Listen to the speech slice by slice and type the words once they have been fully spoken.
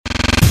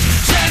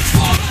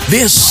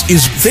This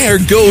is There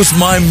Goes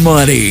My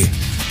Money.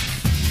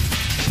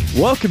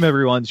 Welcome,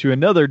 everyone, to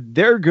another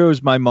There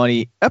Goes My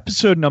Money,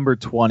 episode number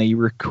 20,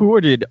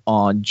 recorded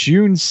on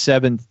June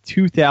 7th,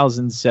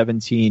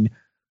 2017.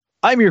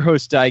 I'm your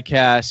host,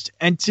 Diecast,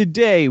 and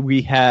today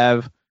we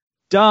have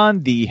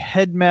Don, the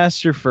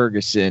Headmaster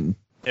Ferguson.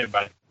 Hey,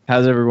 everybody.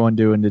 How's everyone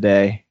doing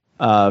today?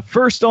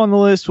 First on the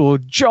list, we'll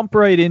jump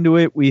right into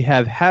it. We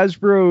have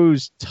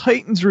Hasbro's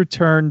Titans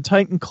Return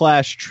Titan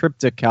Clash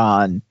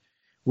Trypticon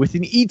with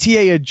an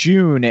ETA of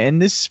June, and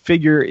this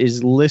figure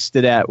is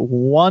listed at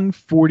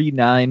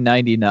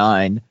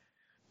 $149.99.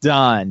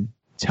 Don,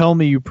 tell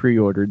me you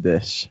pre-ordered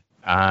this.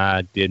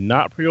 I did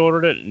not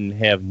pre-order it and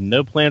have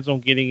no plans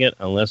on getting it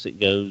unless it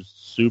goes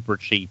super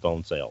cheap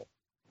on sale.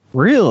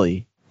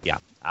 Really? Yeah,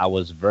 I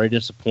was very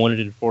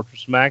disappointed in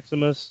Fortress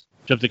Maximus.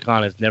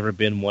 Trypticon has never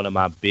been one of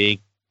my big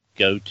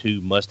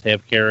go-to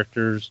must-have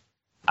characters.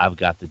 I've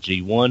got the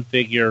G1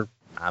 figure.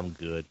 I'm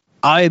good.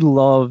 I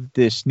love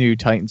this new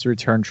Titans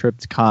Return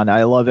Trypticon.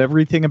 I love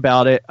everything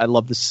about it. I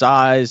love the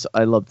size.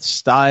 I love the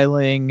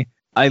styling.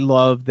 I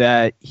love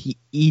that he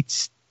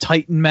eats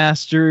Titan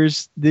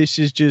Masters. This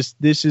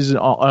is an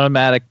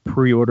automatic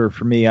pre-order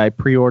for me. I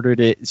pre-ordered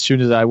it as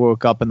soon as I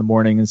woke up in the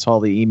morning and saw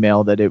the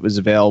email that it was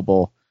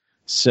available.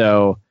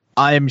 So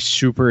I'm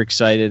super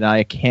excited.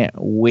 I can't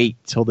wait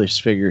till this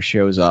figure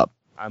shows up.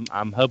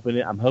 I'm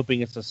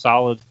hoping it's a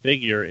solid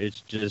figure. It's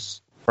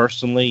just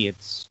personally,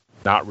 it's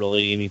not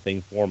really anything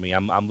for me.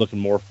 I'm looking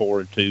more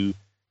forward to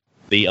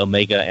the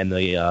Omega and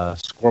the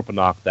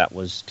Scorponok that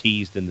was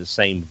teased in the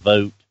same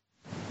vote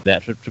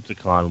that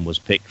Trypticon was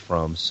picked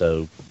from.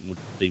 So we'll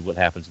see what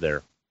happens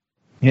there.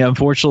 Yeah,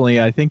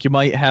 unfortunately, I think you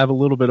might have a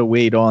little bit of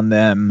weight on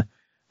them.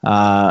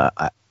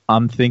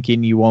 I'm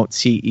thinking you won't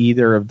see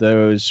either of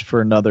those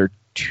for another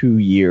 2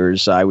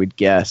 years, I would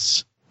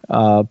guess.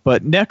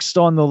 But next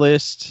on the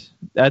list,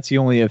 that's the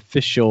only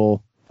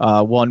official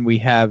one we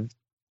have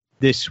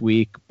this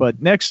week. But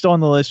next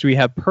on the list, we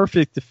have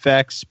Perfect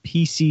Effects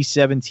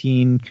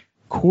PC-17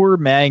 Core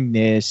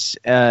Magnus.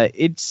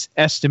 It's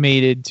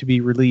estimated to be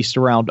released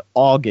around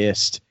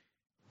August.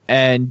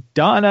 And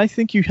Don, I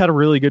think you had a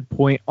really good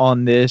point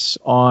on this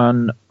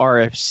on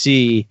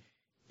RFC,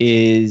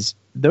 is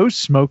those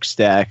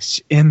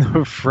smokestacks in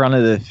the front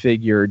of the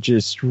figure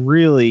just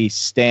really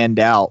stand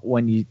out.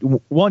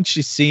 Once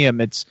you see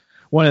them, it's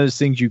one of those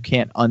things you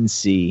can't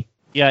unsee.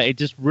 Yeah, it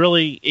just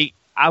really...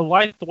 I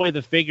like the way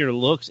the figure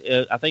looks.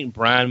 I think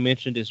Brian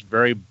mentioned it's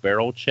very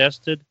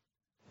barrel-chested,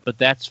 but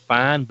that's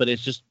fine. But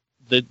it's just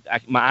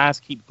my eyes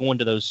keep going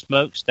to those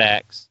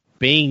smokestacks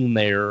being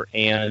there,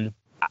 and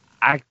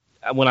I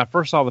when I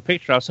first saw the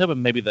picture, I was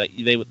hoping maybe that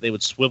they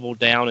would swivel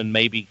down and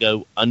maybe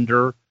go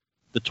under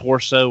the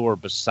torso or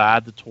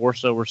beside the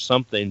torso or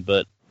something.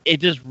 But it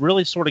just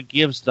really sort of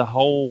gives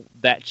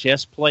that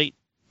chest plate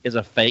is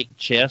a fake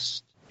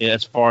chest.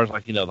 As far as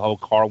the whole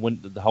car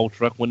window, the whole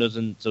truck windows,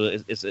 and so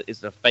it's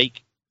a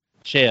fake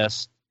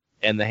chest,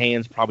 and the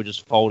hands probably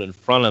just fold in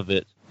front of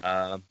it.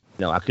 I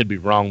could be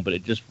wrong, but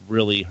it just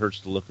really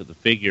hurts the look of the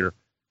figure.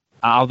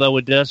 Although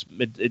it does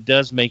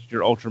make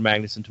your Ultra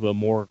Magnus into a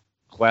more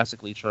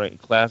classically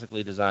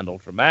designed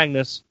Ultra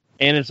Magnus,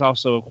 and it's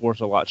also, of course,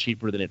 a lot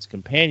cheaper than its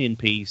companion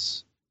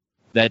piece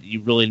that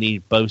you really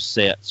need both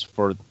sets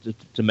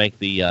to make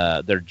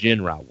their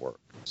Genrai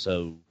work.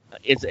 So.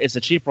 It's a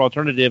cheaper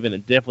alternative, and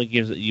it definitely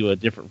gives you a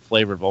different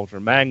flavor of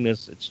Ultra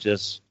Magnus. It's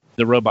just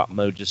the robot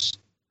mode just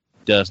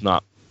does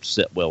not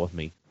sit well with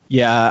me.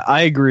 Yeah,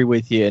 I agree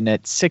with you. And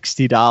at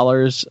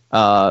 $60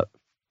 to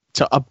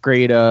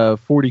upgrade a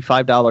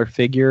 $45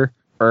 figure,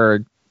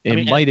 or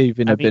it might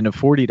even have been a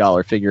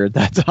 $40 figure at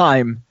that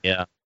time.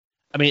 Yeah.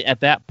 At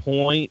that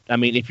point,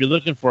 if you're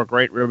looking for a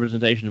great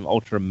representation of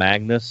Ultra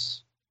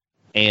Magnus,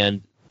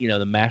 and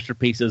the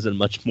masterpiece isn't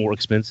much more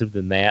expensive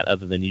than that,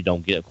 other than you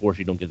don't get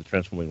the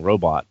transforming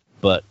robot.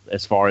 But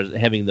as far as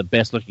having the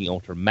best looking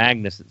Ultra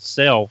Magnus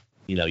itself,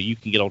 you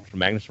can get Ultra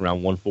Magnus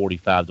around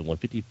 $145 to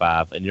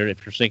 $155, and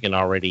if you're sinking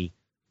already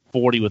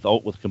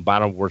 $40 with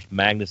Combiner Wars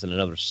Magnus and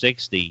another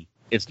 $60,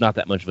 it's not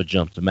that much of a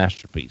jump to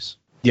masterpiece.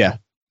 Yeah.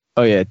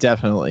 Oh yeah,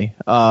 definitely.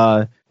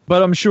 But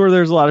I'm sure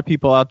there's a lot of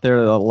people out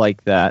there that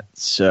like that.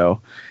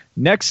 So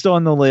next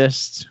on the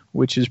list,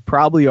 which is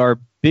probably our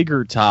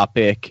bigger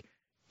topic,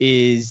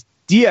 is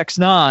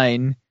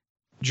DX9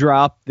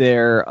 dropped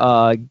their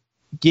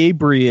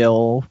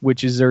Gabriel,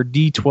 which is their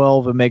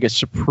D12 Omega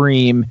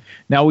Supreme.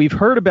 Now, we've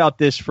heard about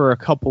this for a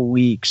couple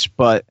weeks,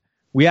 but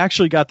we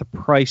actually got the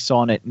price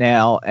on it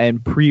now,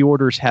 and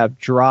pre-orders have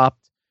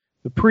dropped.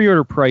 The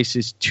pre-order price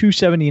is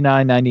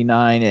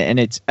 $279.99,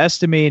 and it's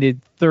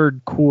estimated third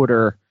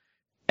quarter.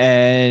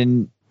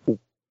 And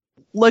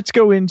let's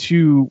go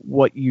into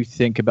what you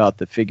think about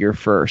the figure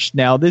first.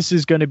 Now, this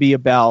is going to be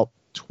about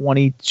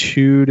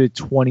 22 to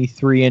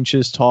 23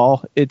 inches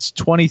tall. It's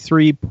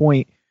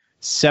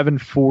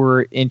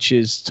 23.74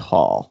 inches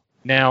tall.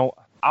 Now,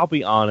 I'll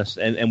be honest,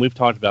 and we've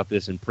talked about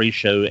this in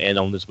pre-show and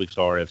on this week's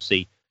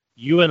RFC.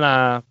 You and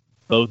I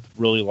both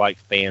really like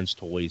Fans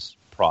Toys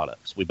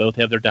products. We both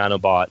have their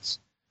Dinobots.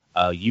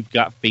 You've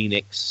got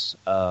Phoenix,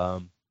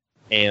 and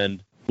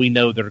we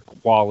know their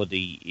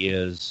quality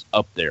is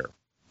up there.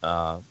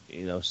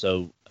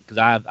 So because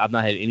I've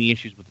not had any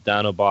issues with the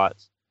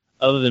Dinobots,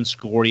 other than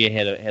Scoria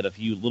had a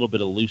few little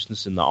bit of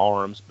looseness in the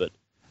arms, but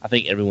I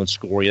think everyone's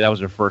Scoria, that was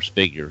their first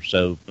figure.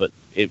 So, but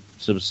it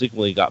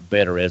subsequently got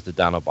better as the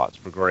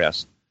Dinobots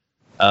progressed.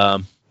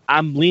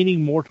 I'm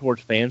leaning more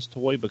towards Fans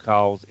Toy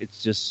because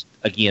it's just,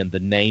 again, the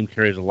name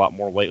carries a lot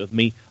more weight with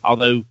me.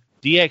 Although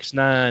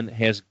DX9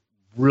 has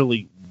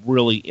really,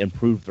 really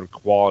improved their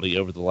quality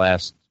over the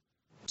last,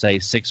 say,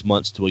 6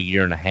 months to a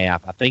year and a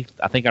half. I think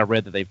I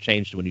read that they've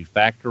changed to a new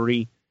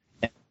factory,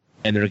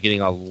 and they're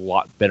getting a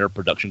lot better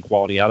production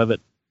quality out of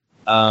it.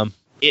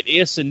 It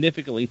is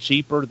significantly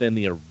cheaper than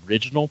the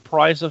original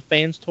price of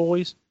Fans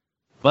Toys,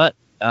 but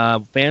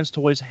Fans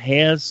Toys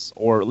has,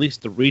 or at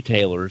least the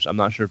retailers, I'm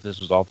not sure if this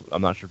is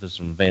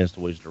from Fans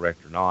Toys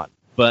direct or not,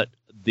 but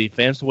the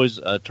Fans Toys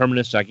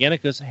Terminus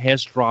Giganticus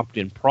has dropped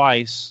in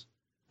price.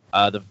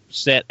 The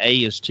set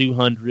A is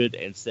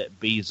 $200 and set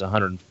B is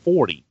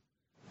 $140,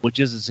 which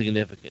is a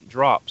significant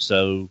drop.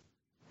 So,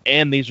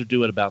 and these are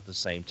due at about the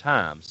same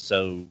time.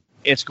 So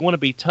it's going to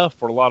be tough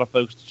for a lot of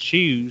folks to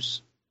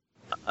choose,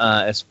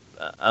 unless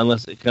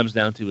it comes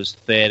down to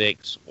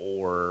aesthetics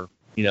or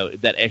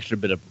that extra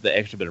bit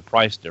of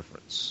price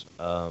difference.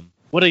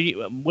 What do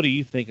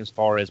you think as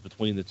far as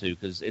between the two?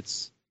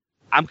 Because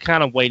I'm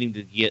kind of waiting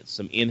to get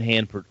some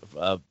in-hand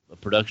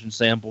production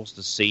samples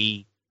to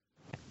see,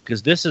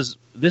 because this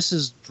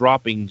is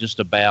dropping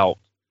just about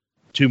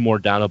 2 more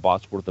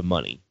Dinobots worth of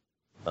money,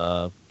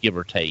 give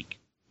or take.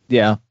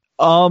 Yeah.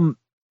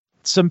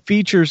 Some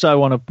features I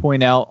want to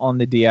point out on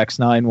the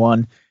DX9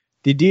 one.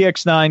 The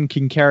DX9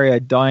 can carry a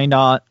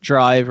Dinot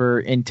driver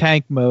in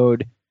tank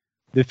mode.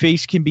 The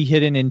face can be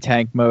hidden in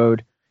tank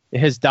mode. It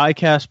has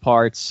die-cast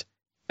parts,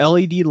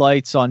 LED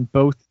lights on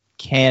both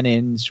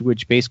cannons,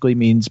 which basically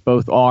means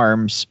both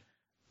arms,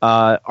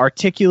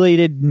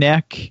 articulated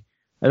neck.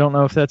 I don't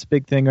know if that's a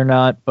big thing or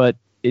not, but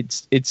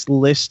it's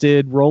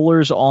listed.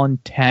 Rollers on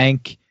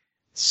tank.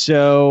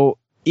 So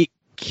it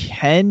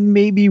can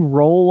maybe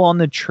roll on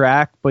the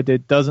track, but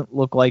it doesn't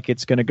look like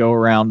it's going to go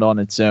around on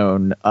its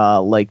own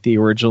like the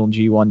original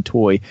G1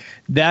 toy.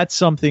 That's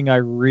something I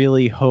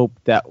really hope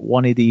that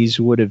one of these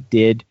would have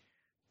did,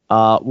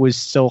 was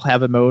still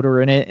have a motor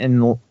in it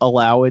and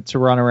allow it to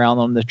run around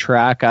on the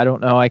track. I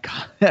don't know. I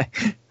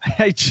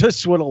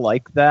just would have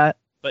liked that.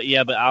 But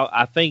yeah,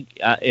 I think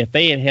if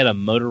they had a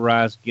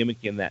motorized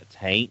gimmick in that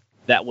tank,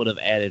 that would have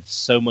added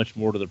so much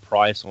more to the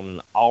price on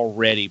an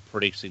already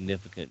pretty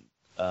significant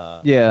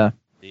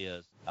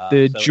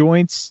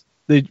joints,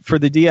 for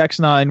the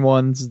DX9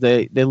 ones,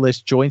 they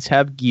list joints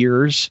have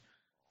gears,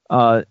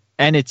 and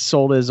it's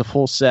sold as a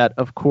full set,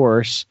 of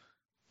course.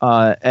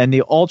 And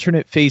the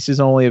alternate face is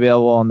only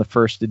available on the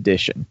first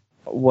edition.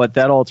 What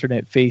that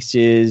alternate face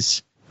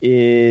is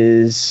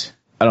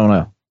I don't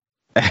know.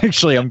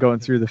 Actually, I'm going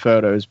through the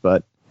photos,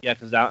 but yeah,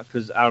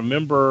 because I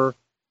remember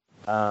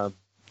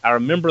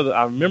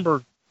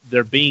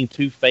there being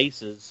 2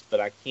 faces, but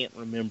I can't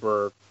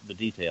remember the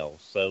details.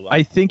 So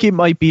I think it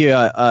might be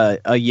a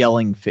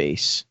yelling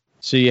face.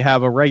 So you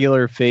have a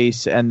regular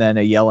face, and then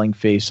a yelling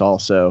face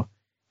also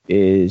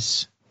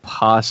is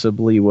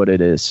possibly what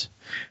it is.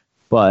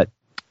 But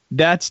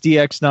that's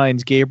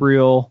DX9's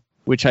Gabriel,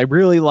 which I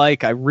really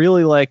like. I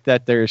really like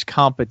that there's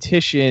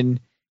competition,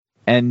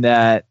 and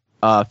that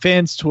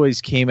Fans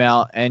Toys came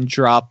out and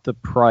dropped the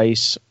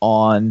price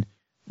on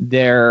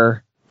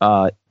their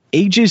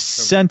Aegis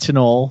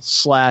Sentinel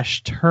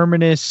 /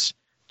 Terminus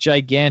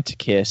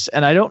Giganticus.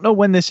 And I don't know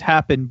when this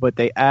happened, but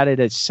they added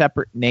a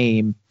separate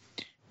name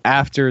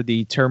after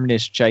the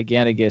Terminus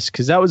Giganticus,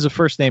 because that was the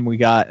first name we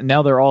got, and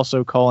now they're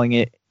also calling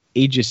it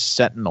Aegis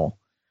Sentinel.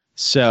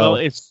 So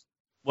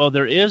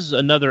there is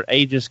another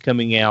Aegis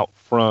coming out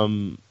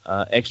from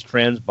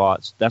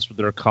X-Transbots. That's what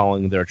they're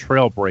calling their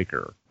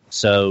Trailbreaker.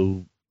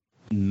 So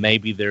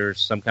maybe there's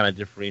some kind of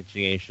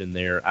differentiation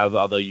there.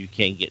 Although you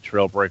can't get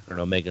Trailbreaker and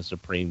Omega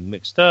Supreme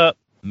mixed up,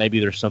 maybe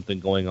there's something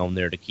going on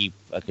there to keep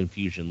a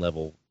confusion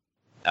level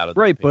out of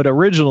right. But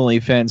originally,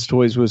 Fans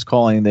Toys was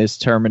calling this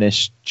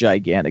Terminus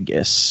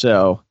Giganticus.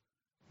 So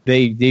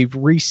they've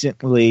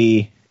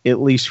recently, at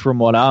least from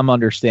what I'm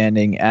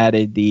understanding,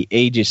 added the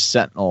Aegis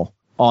Sentinel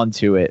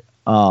onto it.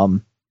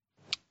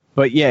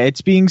 But yeah,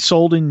 it's being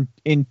sold in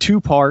 2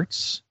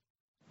 parts.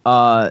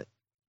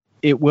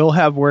 It will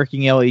have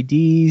working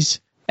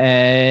LEDs,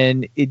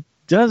 and it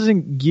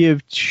doesn't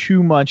give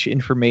too much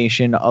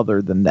information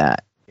other than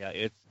that.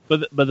 Yeah,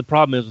 but the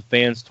problem is with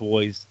Fans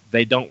Toys,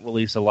 they don't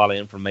release a lot of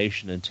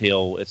information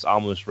until it's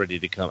almost ready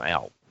to come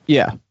out.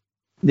 Yeah.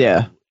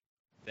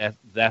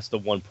 That's the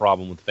one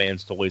problem with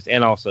Fans Toys,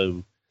 and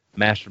also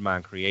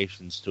Mastermind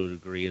Creations to a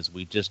degree, is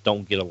we just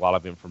don't get a lot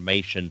of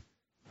information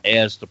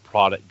as the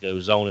product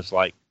goes on. It's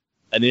like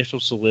initial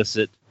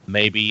solicit,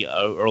 maybe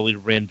early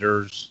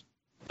renders,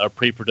 a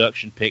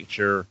pre-production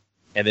picture,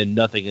 and then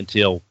nothing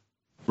until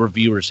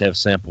reviewers have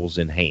samples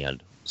in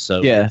hand.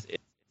 So yeah,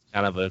 it's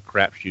kind of a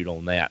crapshoot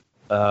on that.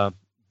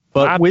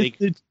 But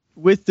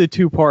with the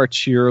 2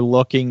 parts, you're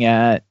looking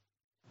at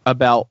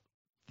about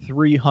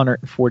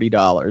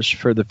 $340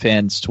 for the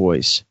fans'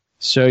 toys.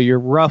 So you're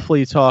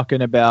roughly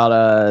talking about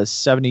a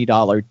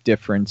 $70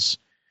 difference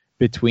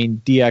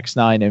between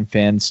DX9 and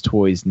fans'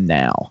 toys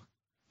now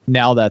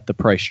that the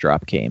price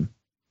drop came.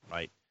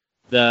 Right.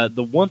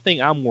 The one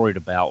thing I'm worried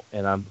about,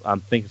 and I'm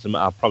thinking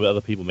probably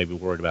other people may be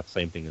worried about the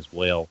same thing as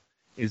well,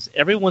 is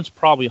everyone's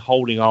probably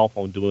holding off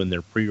on doing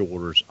their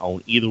pre-orders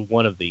on either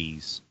one of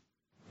these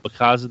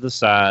because of the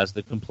size,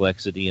 the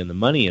complexity, and the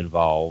money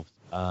involved.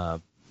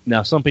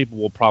 Now, some people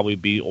will probably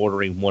be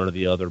ordering one or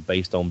the other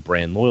based on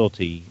brand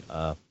loyalty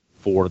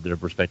for their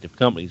respective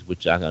companies,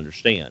 which I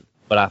understand.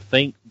 But I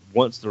think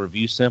once the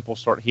review samples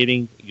start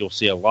hitting, you'll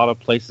see a lot of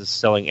places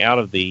selling out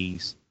of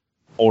these,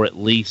 or at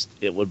least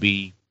it would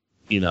be,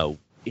 you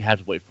have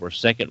to wait for a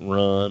second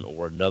run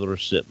or another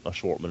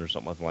assortment or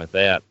something like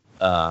that.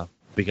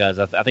 Because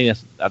I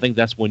think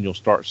that's when you'll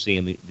start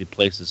seeing the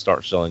places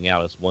start selling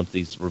out, is once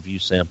these review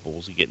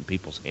samples get in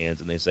people's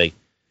hands and they say,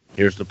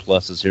 here's the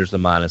pluses, here's the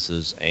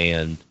minuses,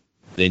 and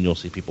then you'll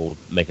see people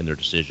making their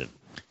decision.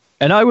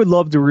 And I would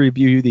love to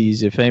review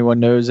these if anyone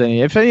knows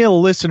any. If any of the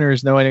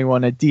listeners know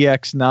anyone at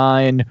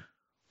DX9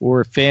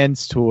 or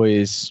Fans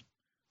Toys,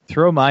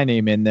 throw my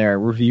name in there.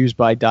 Reviews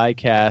by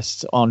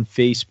Diecast on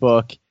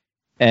Facebook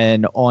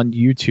and on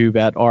YouTube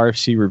at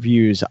RFC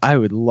Reviews. I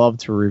would love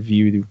to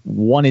review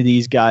one of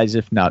these guys,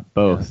 if not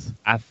both.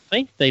 I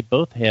think they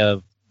both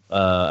have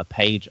a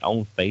page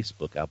on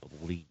Facebook, I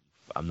believe.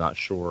 I'm not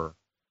sure,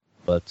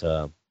 but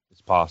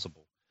it's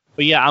possible.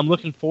 But yeah, I'm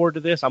looking forward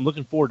to this. I'm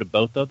looking forward to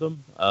both of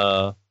them.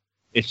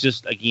 It's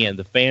just, again,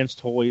 the Fans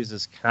Toys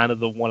is kind of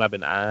the one I've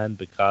been eyeing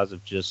because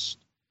it's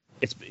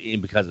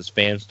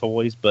Fans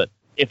Toys. But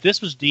if this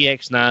was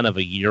DX9 of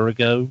a year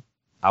ago,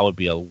 I would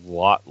be a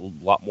lot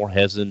more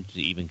hesitant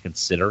to even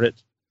consider it.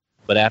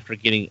 But after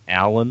getting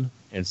Allen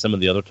and some of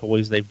the other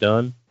toys they've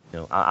done,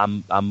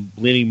 I'm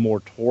leaning more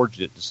towards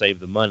it to save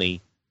the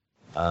money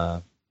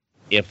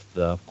if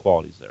the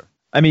quality's there.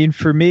 I mean,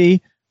 for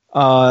me,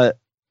 the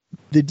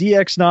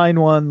DX9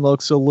 one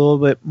looks a little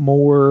bit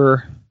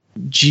more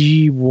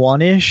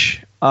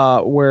G1-ish,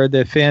 where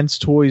the Fans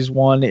Toys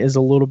one is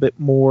a little bit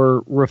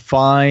more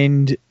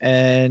refined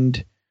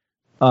and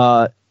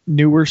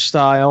newer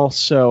style.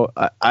 So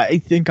I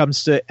think I'm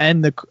still,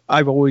 and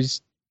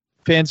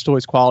Fans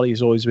Toys quality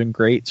has always been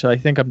great. So I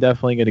think I'm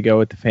definitely going to go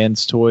with the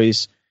Fans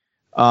Toys.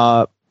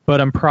 But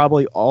I'm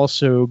probably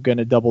also going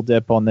to double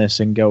dip on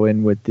this and go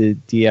in with the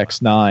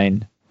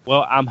DX9.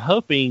 Well, I'm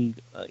hoping,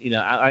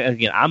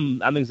 I'm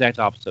the exact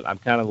opposite. I'm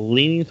kind of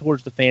leaning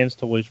towards the Fans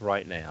Toys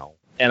right now.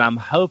 And I'm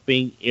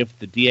hoping if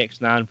the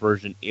DX9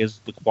 version is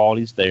the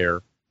quality's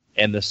there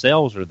and the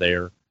sales are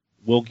there,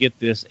 we'll get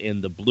this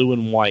in the blue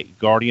and white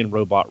Guardian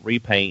Robot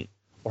repaint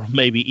or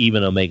maybe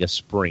even Omega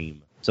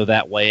Supreme. So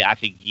that way I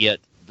could get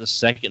the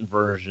second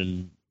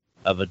version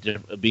of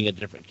being a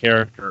different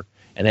character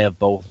and have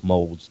both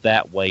molds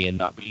that way and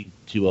not be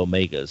two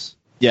Omegas.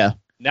 Yeah.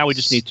 Now we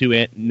just need two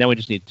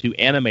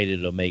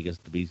animated Omegas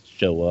to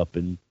show up,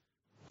 and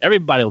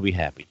everybody will be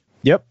happy.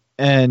 Yep.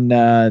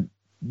 And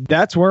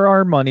that's where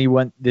our money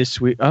went this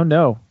week. Oh,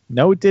 no,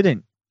 it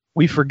didn't.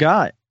 We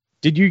forgot.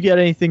 Did you get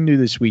anything new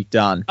this week,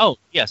 Don? Oh,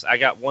 yes, I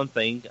got one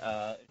thing.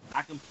 I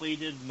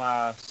completed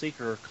my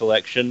Seeker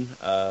collection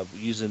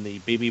using the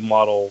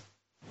BB7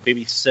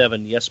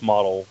 Yes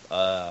model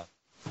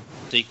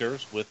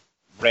Seekers with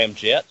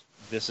Ramjet.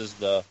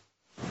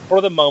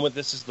 For the moment,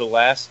 this is the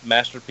last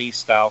Masterpiece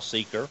style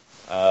Seeker.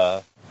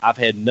 I've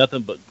had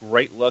nothing but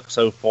great luck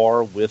so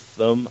far with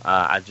them.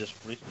 I just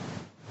recently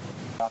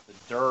got the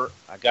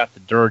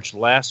Dirge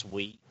last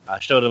week. I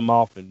showed him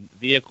off in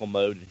vehicle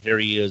mode, and here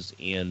he is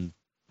in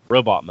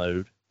robot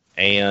mode.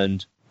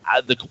 And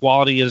the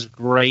quality is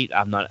great.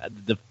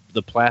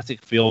 The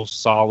plastic feels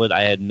solid.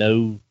 I had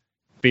no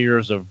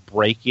fears of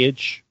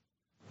breakage.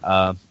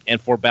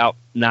 And for about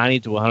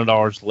 $90 to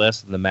 $100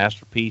 less than the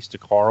Masterpiece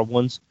Takara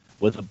ones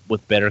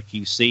with better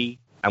QC,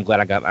 I'm glad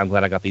I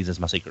got these as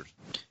my Seekers.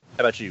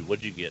 How about you?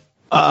 What'd you get?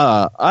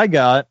 I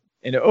got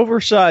an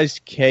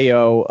oversized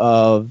KO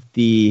of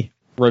the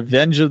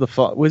Revenge of the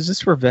Fallen. Was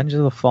this Revenge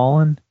of the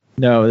Fallen?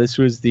 No, this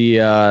was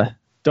the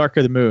Dark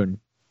of the Moon.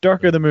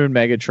 Dark of the Moon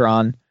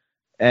Megatron.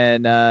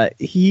 And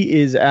he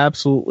is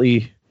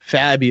absolutely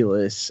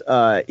fabulous.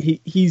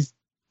 He's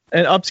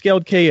an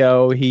upscaled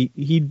KO.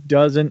 He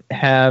doesn't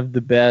have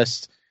the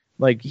best,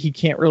 he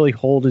can't really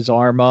hold his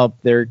arm up.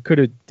 There could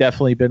have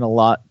definitely been a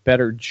lot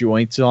better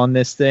joints on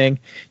this thing.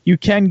 You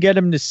can get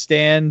him to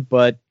stand,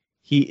 but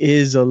he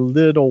is a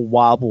little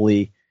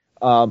wobbly.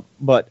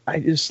 But I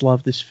just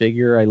love this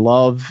figure. I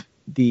love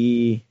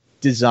the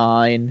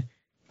design,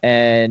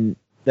 and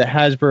the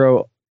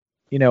Hasbro,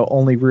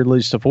 only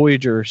released a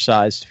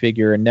Voyager-sized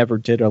figure and never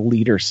did a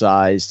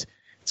leader-sized.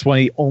 It's one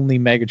of the only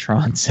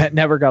Megatrons that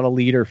never got a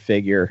leader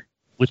figure.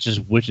 Which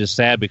is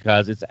sad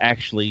because it's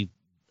actually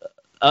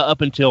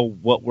up until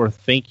what we're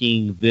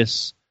thinking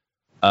this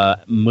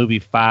movie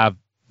 5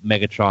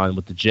 Megatron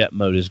with the jet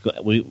mode is.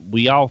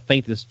 We all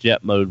think this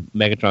jet mode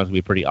Megatron is going to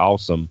be pretty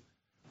awesome,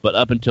 but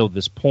up until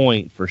this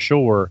point, for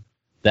sure,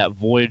 that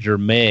Voyager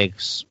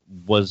Megs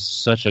was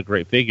such a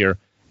great figure.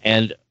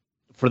 And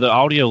for the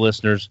audio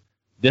listeners,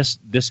 this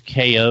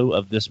KO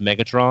of this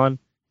Megatron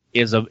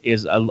is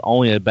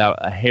only about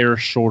a hair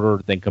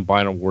shorter than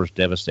Combiner Wars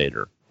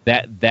Devastator.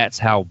 That's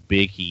how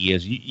big he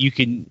is.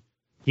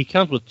 He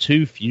comes with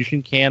 2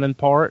 fusion cannon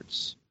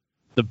parts.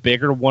 The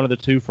bigger one of the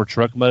 2 for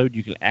truck mode,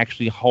 you can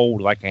actually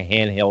hold like a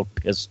handheld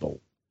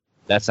pistol.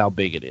 That's how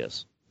big it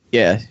is.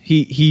 Yeah,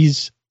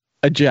 he's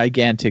a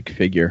gigantic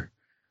figure.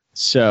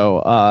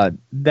 So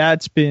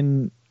that's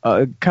been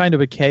kind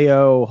of a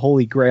KO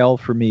holy grail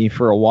for me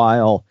for a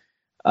while.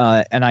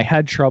 And I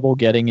had trouble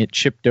getting it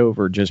shipped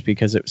over just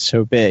because it was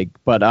so big.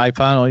 But I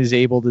finally was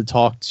able to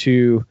talk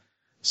to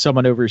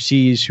someone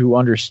overseas who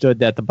understood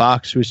that the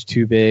box was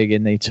too big,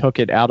 and they took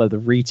it out of the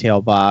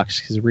retail box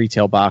because the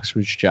retail box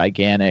was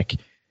gigantic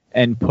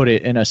and put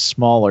it in a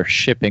smaller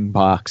shipping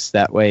box.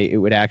 That way it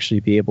would actually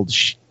be able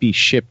to be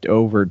shipped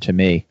over to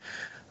me.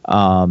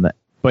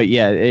 But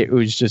yeah, it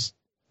was just,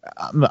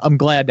 I'm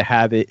glad to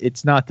have it.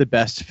 It's not the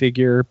best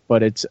figure,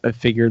 but it's a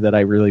figure that I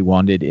really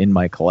wanted in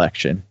my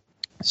collection.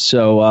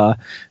 So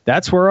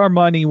that's where our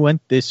money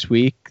went this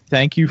week.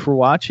 Thank you for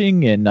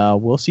watching, and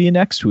we'll see you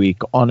next week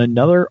on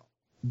another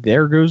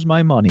There Goes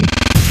My Money.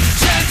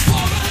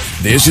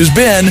 This has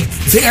been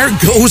There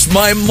Goes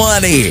My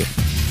Money.